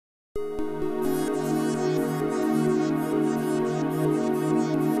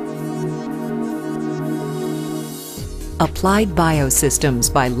Applied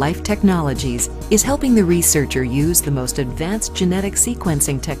Biosystems by Life Technologies is helping the researcher use the most advanced genetic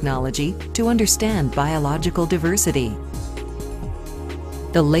sequencing technology to understand biological diversity.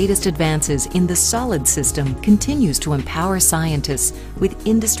 The latest advances in the SOLiD system continues to empower scientists with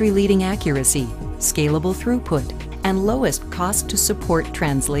industry-leading accuracy, scalable throughput, and lowest cost to support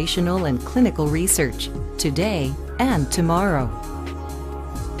translational and clinical research today and tomorrow.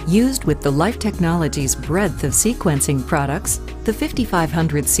 Used with the Life Technologies breadth of sequencing products, the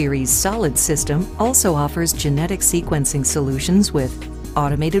 5500 series SOLiD system also offers genetic sequencing solutions with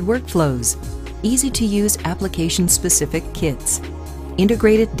automated workflows, easy-to-use application-specific kits,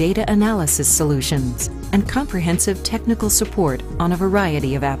 integrated data analysis solutions, and comprehensive technical support on a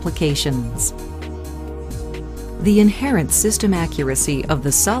variety of applications. The inherent system accuracy of the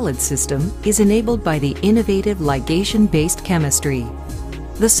SOLiD system is enabled by the innovative ligation-based chemistry.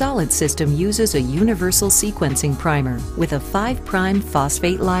 The SOLiD system uses a universal sequencing primer with a 5'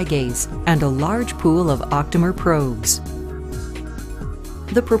 phosphate ligase and a large pool of octamer probes.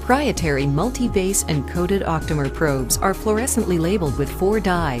 The proprietary multi-base encoded octamer probes are fluorescently labeled with 4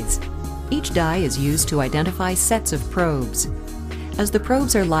 dyes. Each dye is used to identify sets of probes. As the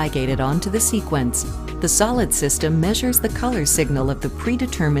probes are ligated onto the sequence, the SOLiD system measures the color signal of the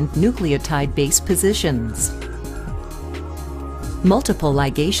predetermined nucleotide base positions. Multiple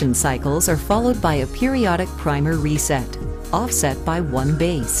ligation cycles are followed by a periodic primer reset, offset by 1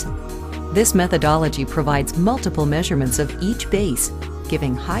 base. This methodology provides multiple measurements of each base,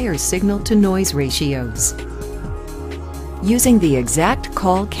 giving higher signal-to-noise ratios. Using the exact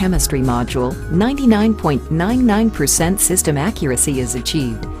call chemistry module, 99.99% system accuracy is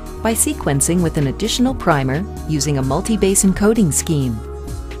achieved by sequencing with an additional primer using a multi-base encoding scheme.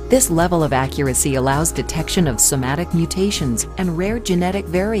 This level of accuracy allows detection of somatic mutations and rare genetic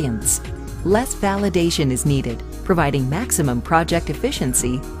variants. Less validation is needed, providing maximum project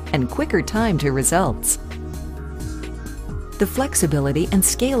efficiency and quicker time to results. The flexibility and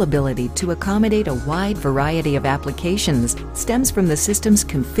scalability to accommodate a wide variety of applications stems from the system's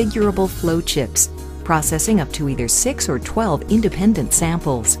configurable flow chips, processing up to either 6 or 12 independent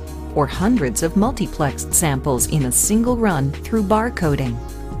samples, or hundreds of multiplexed samples in a single run through barcoding.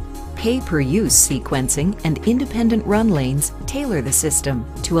 Pay-per-use sequencing and independent run lanes tailor the system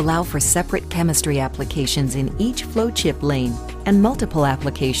to allow for separate chemistry applications in each flow chip lane and multiple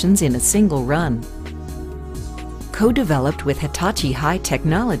applications in a single run. Co-developed with Hitachi High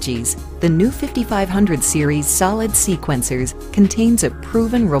Technologies, the new 5500 series SOLiD sequencers contains a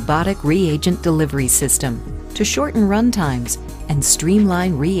proven robotic reagent delivery system to shorten run times and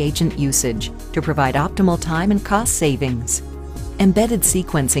streamline reagent usage to provide optimal time and cost savings. Embedded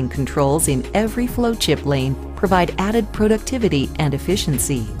sequencing controls in every flow chip lane provide added productivity and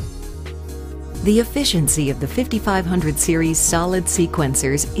efficiency. The efficiency of the 5500 series SOLiD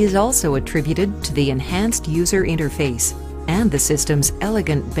sequencers is also attributed to the enhanced user interface and the system's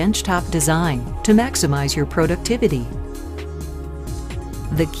elegant benchtop design to maximize your productivity.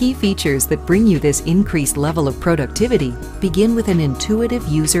 The key features that bring you this increased level of productivity begin with an intuitive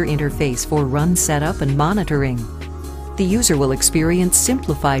user interface for run setup and monitoring. The user will experience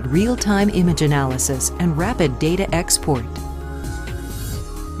simplified real-time image analysis and rapid data export.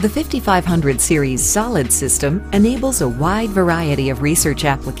 The 5500 series SOLiD system enables a wide variety of research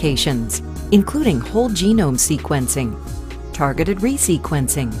applications, including whole genome sequencing, targeted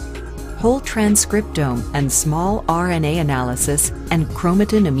resequencing, whole transcriptome and small RNA analysis, and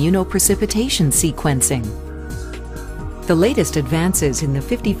chromatin immunoprecipitation sequencing. The latest advances in the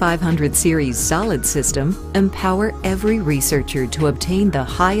 5500 series SOLiD system empower every researcher to obtain the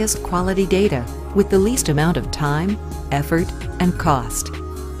highest quality data with the least amount of time, effort, and cost.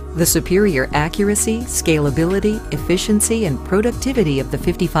 The superior accuracy, scalability, efficiency, and productivity of the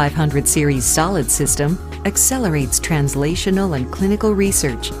 5500 series SOLiD system accelerates translational and clinical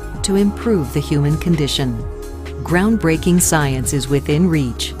research to improve the human condition. Groundbreaking science is within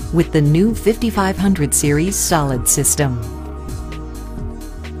reach with the new 5500 series SOLiD system.